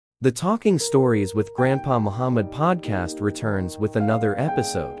The Talking Stories with Grandpa Muhammad podcast returns with another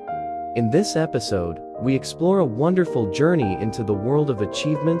episode. In this episode, we explore a wonderful journey into the world of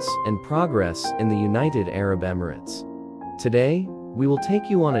achievements and progress in the United Arab Emirates. Today, we will take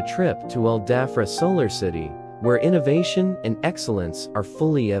you on a trip to Dhafra Solar City, where innovation and excellence are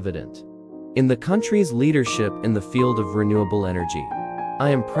fully evident. In the country's leadership in the field of renewable energy, I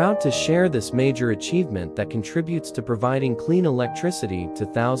am proud to share this major achievement that contributes to providing clean electricity to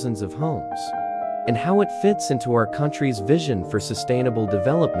thousands of homes, and how it fits into our country's vision for sustainable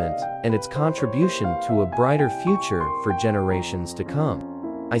development and its contribution to a brighter future for generations to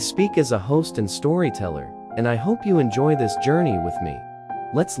come. I speak as a host and storyteller, and I hope you enjoy this journey with me.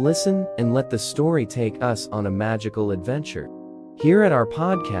 Let's listen and let the story take us on a magical adventure. Here at our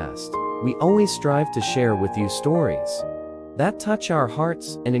podcast, we always strive to share with you stories that touch our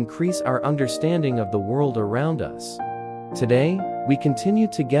hearts and increase our understanding of the world around us. Today, we continue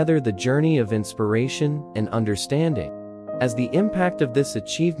together the journey of inspiration and understanding, as the impact of this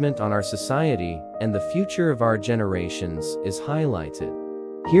achievement on our society and the future of our generations is highlighted.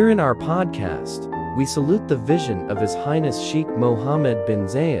 Here in our podcast, we salute the vision of His Highness Sheikh Mohammed bin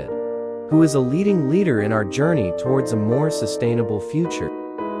Zayed, who is a leading leader in our journey towards a more sustainable future.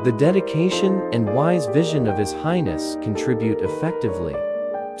 The dedication and wise vision of His Highness contribute effectively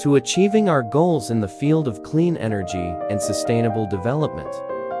to achieving our goals in the field of clean energy and sustainable development.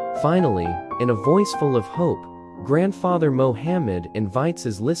 Finally, in a voice full of hope, Grandfather Mohammed invites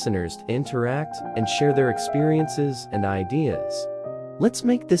his listeners to interact and share their experiences and ideas. Let's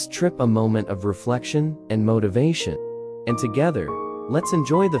make this trip a moment of reflection and motivation. And together, let's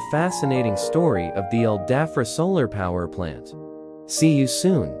enjoy the fascinating story of the Dhafra Solar Power Plant. See you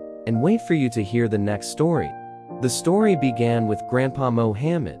soon, and wait for you to hear the next story. The story began with Grandpa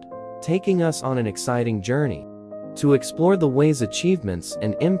Mohammed taking us on an exciting journey to explore the way's achievements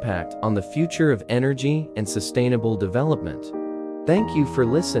and impact on the future of energy and sustainable development. Thank you for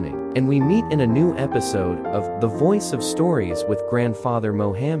listening, and we meet in a new episode of The Voice of Stories with Grandfather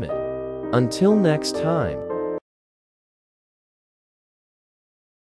Mohammed. Until next time.